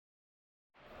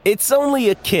It's only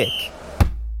a kick,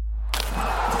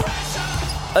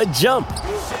 a jump,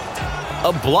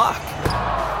 a block.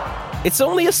 It's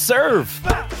only a serve.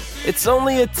 It's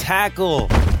only a tackle,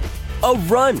 a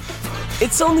run.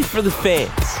 It's only for the fans.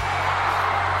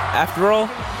 After all,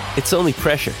 it's only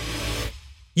pressure.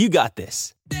 You got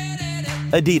this.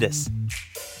 Adidas.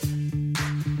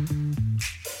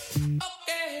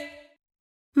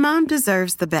 Mom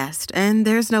deserves the best, and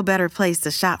there's no better place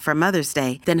to shop for Mother's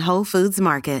Day than Whole Foods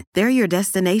Market. They're your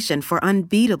destination for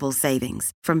unbeatable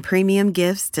savings, from premium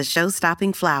gifts to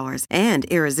show-stopping flowers and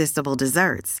irresistible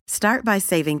desserts. Start by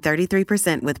saving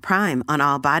 33% with Prime on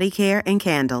all body care and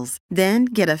candles. Then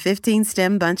get a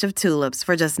 15-stem bunch of tulips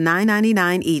for just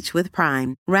 $9.99 each with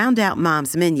Prime. Round out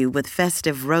Mom's menu with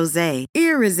festive rosé,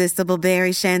 irresistible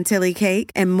berry chantilly cake,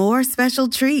 and more special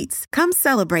treats. Come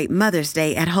celebrate Mother's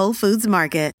Day at Whole Foods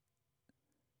Market.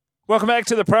 Welcome back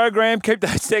to the program. Keep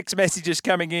those text messages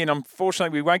coming in.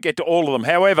 Unfortunately, we won't get to all of them.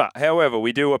 However,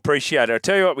 we do appreciate it. I'll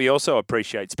tell you what we also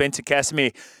appreciate. Spencer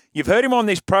Kassimir. You've heard him on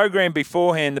this program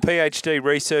beforehand, the PhD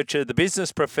researcher, the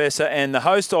business professor, and the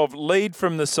host of Lead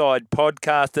from the Side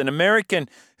podcast, an American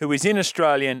who is in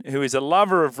Australian, who is a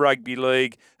lover of rugby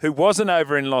league, who wasn't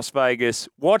over in Las Vegas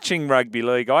watching rugby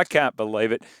league. I can't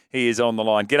believe it. He is on the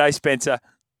line. G'day, Spencer.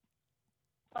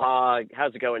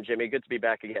 How's it going, Jimmy? Good to be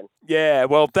back again. Yeah,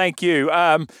 well, thank you.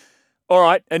 All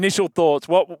right, initial thoughts.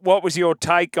 What was your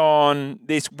take on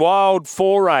this wild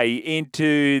foray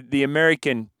into the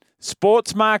American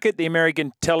sports market, the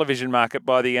American television market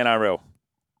by the NRL?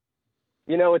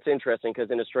 You know, it's interesting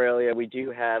because in Australia we do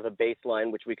have a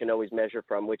baseline which we can always measure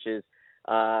from, which is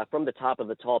from the top of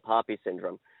the tall poppy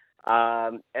syndrome.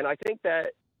 And I think that,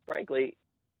 frankly,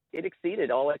 it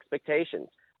exceeded all expectations.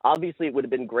 Obviously, it would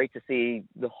have been great to see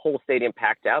the whole stadium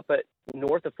packed out, but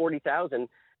north of 40,000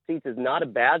 seats is not a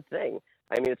bad thing.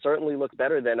 I mean, it certainly looks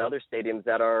better than other stadiums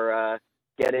that are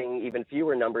getting even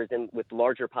fewer numbers in with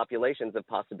larger populations of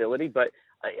possibility, but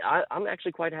I'm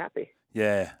actually quite happy.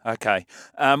 Yeah, okay.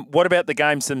 What about the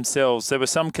games themselves? There were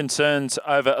some concerns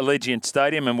over Allegiant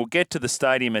Stadium, and we'll get to the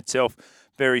stadium itself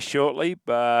very shortly,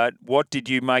 but what did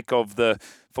you make of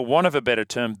for want of a better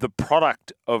term, the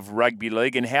product of rugby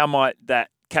league, and how might that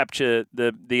capture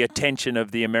the attention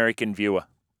of the American viewer?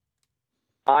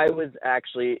 I was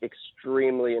actually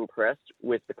extremely impressed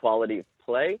with the quality of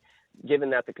play, given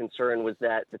that the concern was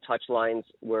that the touch lines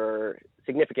were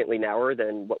significantly narrower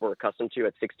than what we're accustomed to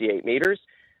at 68 meters.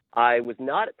 I was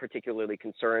not particularly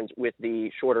concerned with the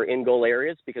shorter in-goal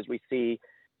areas because we see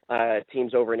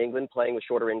teams over in England playing with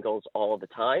shorter in-goals all the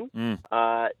time.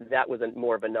 That was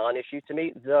more of a non-issue to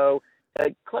me, though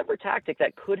a clever tactic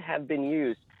that could have been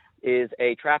used is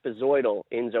a trapezoidal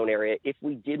in-zone area if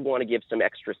we did want to give some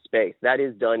extra space. That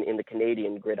is done in the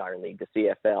Canadian Gridiron League, the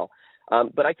CFL.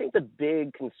 But I think the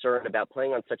big concern about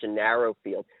playing on such a narrow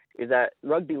field is that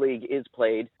rugby league is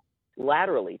played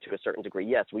laterally to a certain degree.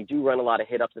 Yes, we do run a lot of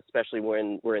hit-ups, especially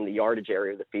when we're in the yardage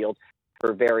area of the field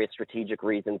for various strategic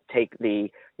reasons, take the,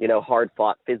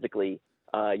 hard-fought physically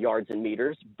yards and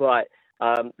meters. But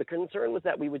the concern was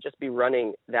that we would just be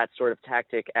running that sort of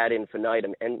tactic ad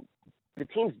infinitum, and the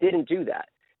teams didn't do that.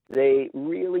 They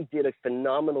really did a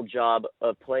phenomenal job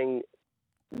of playing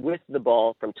with the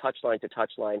ball from touchline to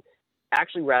touchline,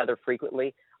 actually rather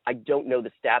frequently. I don't know the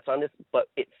stats on this, but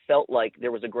it felt like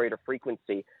there was a greater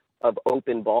frequency of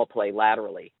open ball play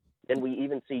laterally than we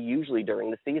even see usually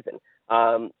during the season.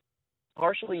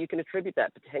 Partially, you can attribute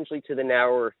that potentially to the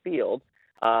narrower field.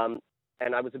 And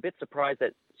I was a bit surprised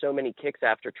that so many kicks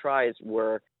after tries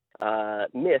were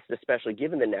missed, especially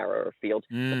given the narrower field.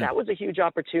 But that was a huge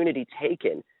opportunity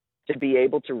taken to be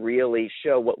able to really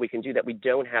show what we can do, that we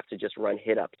don't have to just run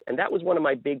hit-ups. And that was one of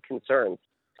my big concerns,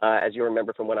 as you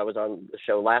remember from when I was on the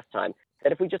show last time,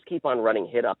 that if we just keep on running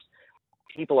hit-ups,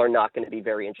 people are not going to be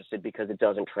very interested because it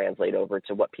doesn't translate over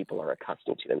to what people are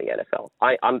accustomed to in the NFL.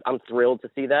 I'm thrilled to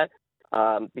see that.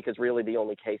 Because really the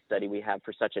only case study we have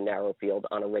for such a narrow field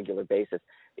on a regular basis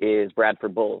is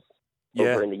Bradford Bulls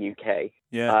over in the UK.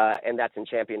 And that's in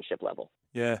championship level.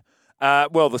 Yeah.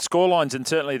 Well, the scorelines and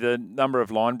certainly the number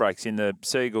of line breaks in the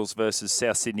Seagulls versus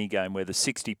South Sydney game where the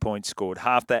 60 points scored,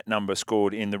 half that number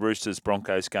scored in the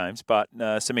Roosters-Broncos games, but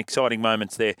some exciting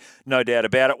moments there, no doubt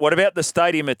about it. What about the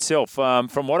stadium itself?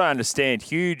 From what I understand,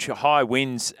 huge high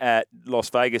winds at Las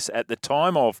Vegas at the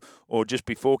time of or just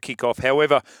before kickoff.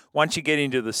 However, once you get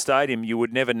into the stadium, you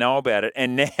would never know about it.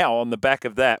 And now on the back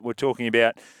of that, we're talking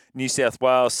about New South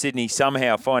Wales, Sydney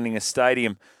somehow finding a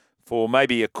stadium for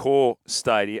maybe a core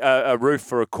stadium, a roof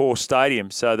for a core stadium,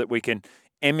 so that we can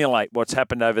emulate what's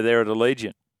happened over there at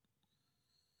Allegiant.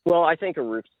 Well, I think a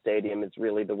roof stadium is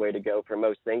really the way to go for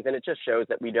most things, and it just shows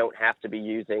that we don't have to be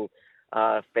using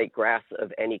fake grass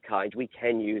of any kind. We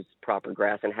can use proper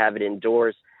grass and have it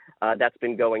indoors. That's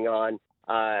been going on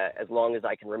as long as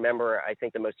I can remember. I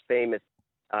think the most famous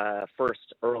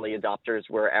first early adopters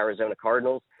were Arizona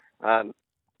Cardinals,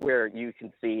 where you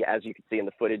can see, as you can see in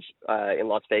the footage in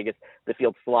Las Vegas, the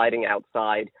field sliding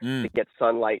outside to get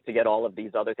sunlight, to get all of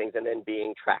these other things, and then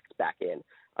being tracked back in.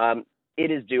 It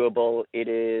is doable. It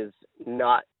is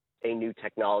not a new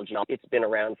technology. It's been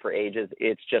around for ages.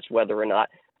 It's just whether or not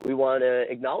we want to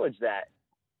acknowledge that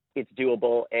it's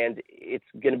doable, and it's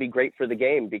going to be great for the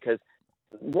game, because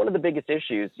one of the biggest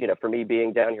issues, for me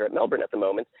being down here at Melbourne at the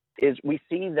moment, is we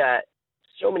see that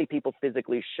so many people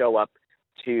physically show up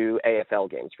to AFL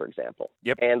games, for example,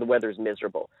 and the weather's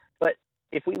miserable. But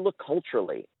if we look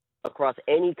culturally across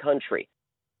any country,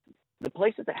 the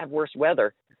places that have worse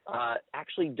weather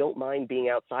actually don't mind being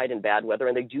outside in bad weather,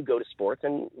 and they do go to sports.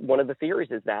 And one of the theories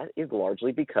is that is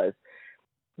largely because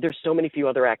there's so many few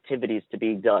other activities to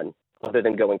be done other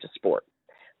than going to sport.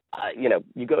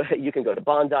 You can go to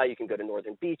Bondi, you can go to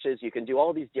northern beaches, you can do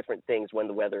all these different things when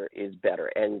the weather is better,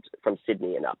 and from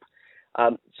Sydney and up.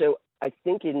 So I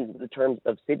think in the terms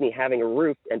of Sydney having a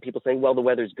roof and people saying, well, the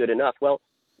weather's good enough. Well,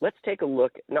 let's take a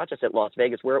look, not just at Las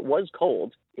Vegas, where it was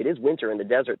cold. It is winter in the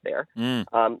desert there.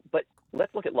 But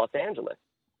let's look at Los Angeles.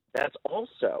 That's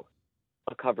also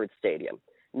a covered stadium.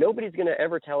 Nobody's going to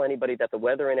ever tell anybody that the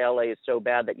weather in LA is so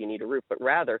bad that you need a roof, but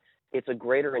rather it's a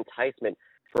greater enticement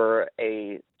for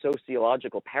a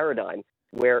sociological paradigm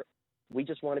where we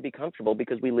just want to be comfortable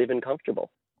because we live in comfortable.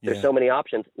 There's so many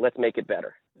options. Let's make it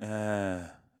better.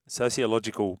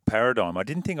 Sociological paradigm. I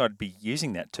didn't think I'd be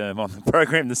using that term on the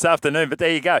program this afternoon, but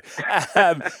there you go.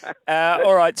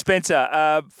 All right,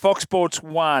 Spencer, Fox Sports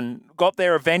 1 got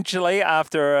there eventually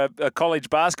after a college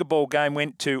basketball game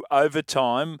went to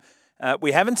overtime.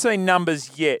 We haven't seen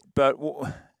numbers yet, but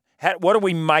what do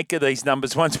we make of these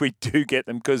numbers once we do get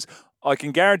them? Because I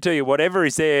can guarantee you whatever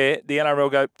is there, the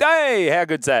NRL go, hey, how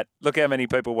good's that? Look how many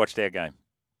people watched our game.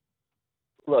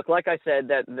 Look, like I said,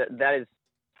 that is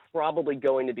probably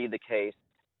going to be the case.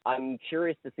 I'm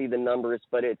curious to see the numbers,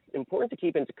 but it's important to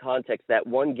keep into context that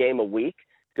one game a week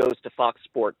goes to Fox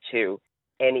Sport 2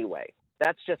 anyway.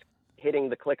 That's just hitting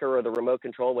the clicker or the remote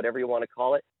control, whatever you want to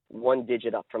call it, one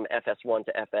digit up from FS1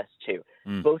 to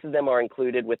FS2. Both of them are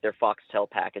included with their Foxtel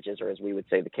packages, or as we would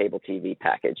say, the cable TV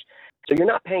package. So you're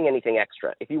not paying anything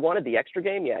extra. If you wanted the extra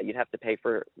game, you'd have to pay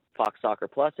for Fox Soccer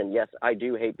Plus. And yes, I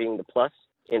do hate being the plus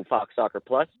in Fox Soccer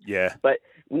Plus. Yeah. But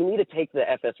we need to take the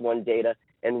FS1 data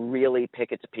and really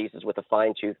pick it to pieces with a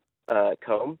fine-tooth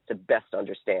comb to best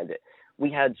understand it. We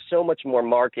had so much more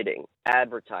marketing,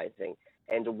 advertising,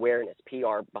 and awareness,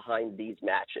 PR, behind these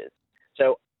matches.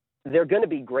 So they're going to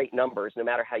be great numbers no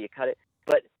matter how you cut it.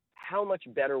 But how much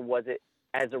better was it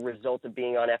as a result of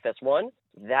being on FS1?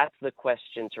 That's the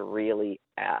question to really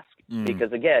ask.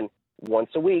 Because, again, once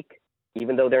a week,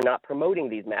 even though they're not promoting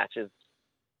these matches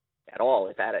at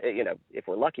all, if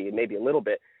we're lucky, maybe a little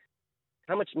bit,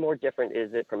 how much more different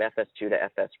is it from FS2 to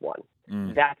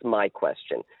FS1? That's my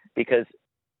question. Because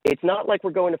it's not like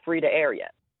we're going to free-to-air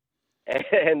yet.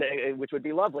 And which would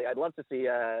be lovely. I'd love to see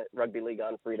rugby league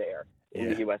on free to air in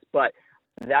the US, but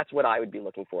that's what I would be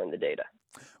looking for in the data.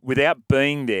 Without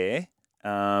being there,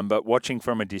 but watching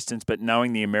from a distance, but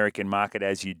knowing the American market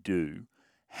as you do,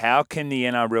 how can the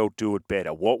NRL do it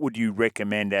better? What would you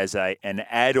recommend as an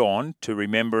add-on to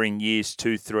remembering years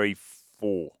 2, 3,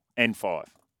 4, and 5?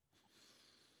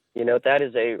 That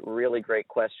is a really great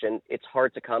question. It's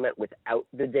hard to comment without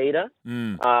the data.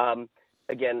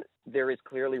 Again, there is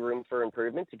clearly room for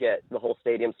improvement to get the whole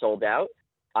stadium sold out.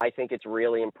 I think it's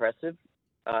really impressive,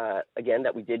 again,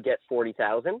 that we did get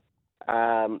 40,000.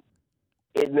 No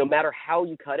matter how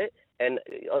you cut it, and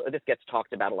this gets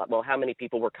talked about a lot. Well, how many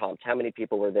people were comped? How many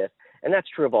people were this? And that's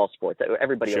true of all sports.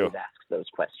 Everybody always asks those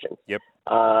questions. Yep.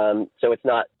 So it's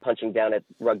not punching down at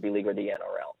rugby league or the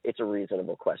NRL. It's a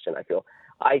reasonable question, I feel.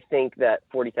 I think that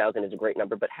 40,000 is a great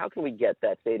number, but how can we get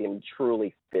that stadium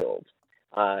truly filled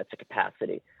to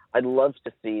capacity? I'd love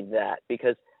to see that,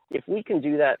 because if we can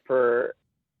do that for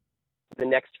the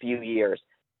next few years,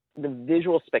 the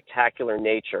visual spectacular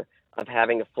nature of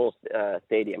having a full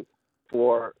stadium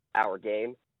for our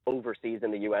game overseas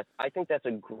in the U.S., I think that's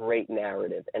a great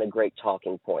narrative and a great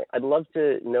talking point. I'd love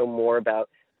to know more about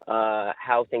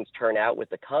how things turn out with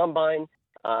the combine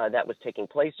that was taking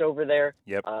place over there.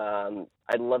 Yep.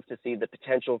 I'd love to see the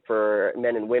potential for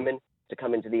men and women to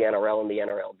come into the NRL and the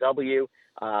NRLW,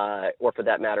 or for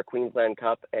that matter, Queensland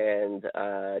Cup and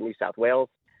New South Wales.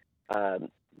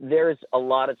 There's a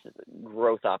lot of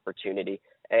growth opportunity,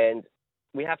 and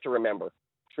we have to remember,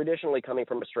 traditionally coming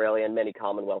from Australia and many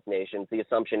Commonwealth nations, the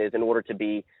assumption is in order to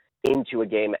be into a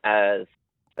game as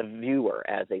a viewer,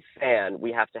 as a fan,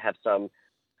 we have to have some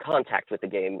contact with the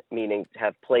game, meaning to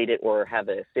have played it or have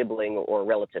a sibling or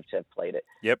relative to have played it.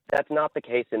 Yep. That's not the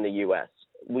case in the U.S.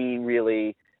 We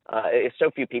really,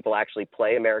 so few people actually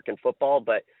play American football,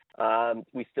 but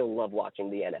we still love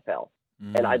watching the NFL.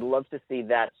 And I'd love to see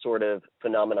that sort of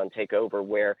phenomenon take over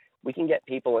where we can get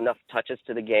people enough touches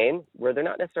to the game where they're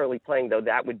not necessarily playing, though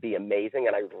that would be amazing.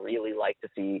 And I'd really like to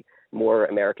see more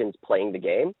Americans playing the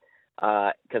game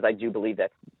because I do believe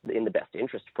that's in the best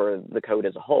interest for the code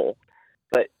as a whole.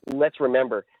 But let's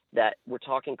remember that we're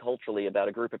talking culturally about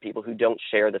a group of people who don't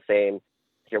share the same,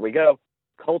 here we go,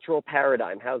 cultural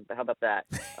paradigm. How about that?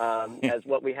 As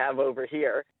what we have over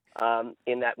here,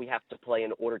 in that we have to play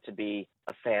in order to be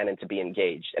a fan and to be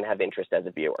engaged and have interest as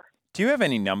a viewer. Do you have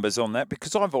any numbers on that?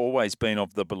 Because I've always been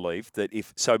of the belief that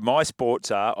my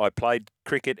sports are, I played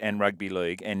cricket and rugby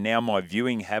league, and now my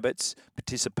viewing habits,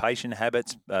 participation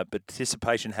habits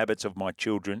of my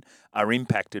children are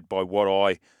impacted by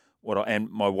and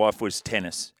my wife was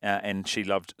tennis and she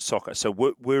loved soccer. So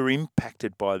we're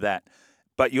impacted by that.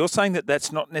 But you're saying that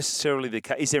that's not necessarily the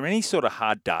case. Is there any sort of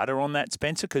hard data on that,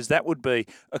 Spencer? Because that would be,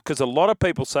 because a lot of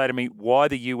people say to me, why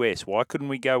the US? Why couldn't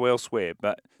we go elsewhere?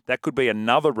 But that could be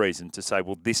another reason to say,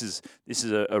 well, this is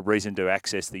a reason to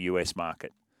access the US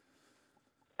market.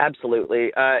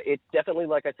 Absolutely. It's definitely,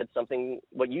 like I said,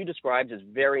 what you described is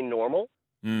very normal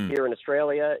here in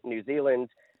Australia, New Zealand,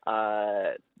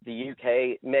 the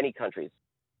UK, many countries.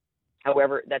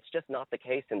 However, that's just not the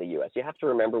case in the U.S. You have to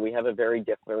remember we have a very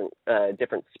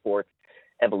different sports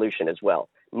evolution as well.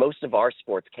 Most of our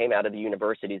sports came out of the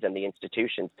universities and the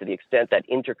institutions to the extent that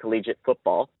intercollegiate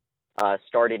football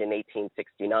started in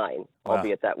 1869,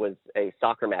 albeit that was a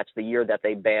soccer match the year that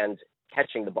they banned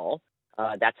catching the ball.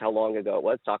 That's how long ago it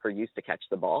was. Soccer used to catch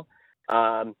the ball.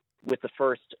 With the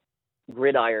first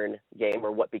gridiron game,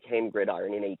 or what became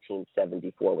gridiron, in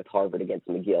 1874 with Harvard against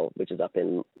McGill, which is up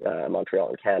in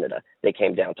Montreal in Canada. They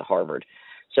came down to Harvard.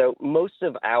 So most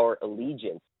of our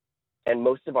allegiance and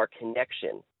most of our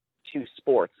connection to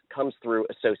sports comes through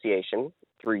association,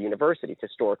 through universities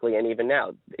historically, and even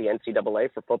now. The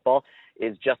NCAA for football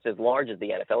is just as large as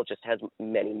the NFL. It just has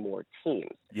many more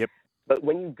teams. Yep. But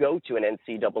when you go to an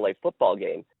NCAA football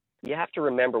game, you have to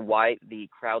remember why the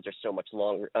crowds are so much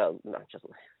larger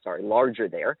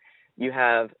there. You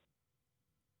have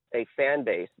a fan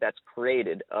base that's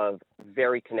created of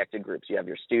very connected groups. You have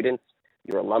your students,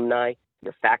 your alumni,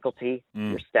 your faculty,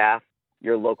 your staff,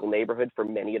 your local neighborhood. For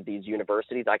many of these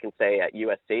universities, I can say at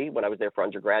USC, when I was there for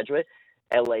undergraduate,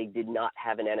 LA did not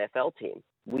have an NFL team.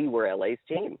 We were LA's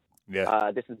team.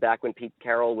 Yeah. This is back when Pete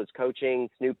Carroll was coaching,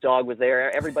 Snoop Dogg was there,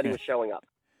 everybody was showing up.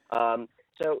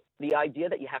 So the idea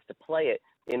that you have to play it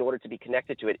in order to be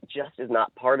connected to it just is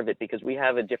not part of it, because we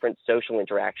have a different social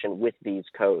interaction with these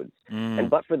codes. And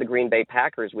but for the Green Bay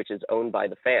Packers, which is owned by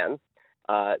the fans,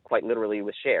 quite literally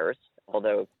with shares,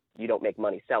 although you don't make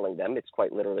money selling them, it's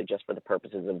quite literally just for the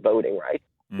purposes of voting, right?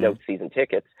 No season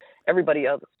tickets. Everybody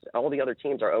else, all the other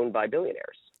teams are owned by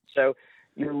billionaires. So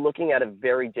you're looking at a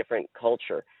very different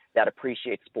culture that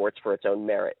appreciates sports for its own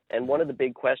merit. And one of the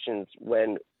big questions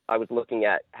when I was looking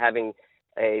at having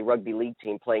a rugby league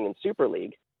team playing in Super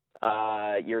League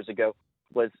years ago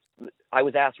was I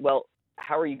was asked, well,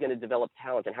 how are you going to develop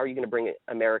talent and how are you going to bring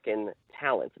American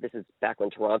talent? This is back when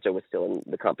Toronto was still in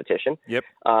the competition. Yep.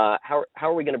 How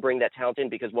are we going to bring that talent in?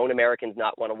 Because won't Americans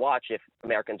not want to watch if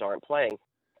Americans aren't playing?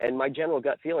 And my general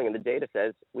gut feeling, and the data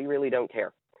says, we really don't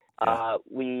care.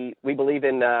 We believe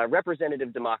in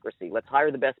representative democracy. Let's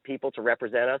hire the best people to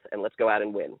represent us and let's go out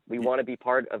and win. We want to be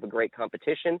part of a great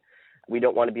competition. We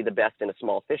don't want to be the best in a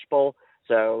small fishbowl.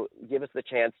 So give us the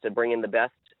chance to bring in the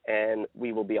best and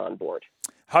we will be on board.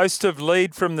 Host of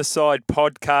Lead from the Side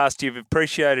podcast. You've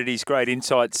appreciated his great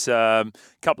insights a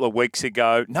couple of weeks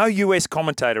ago. No US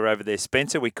commentator over there,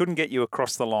 Spencer. We couldn't get you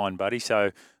across the line, buddy.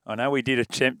 So I know we did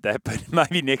attempt that, but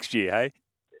maybe next year, hey?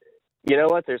 You know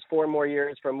what? There's 4 more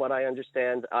years from what I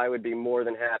understand. I would be more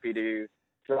than happy to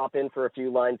drop in for a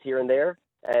few lines here and there.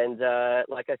 And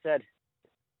like I said,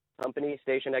 company,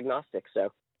 station agnostic.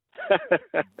 So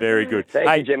very good.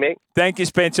 Thank you, Jimmy. Thank you,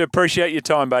 Spencer. Appreciate your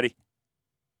time, buddy.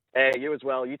 Hey, you as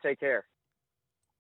well. You take care.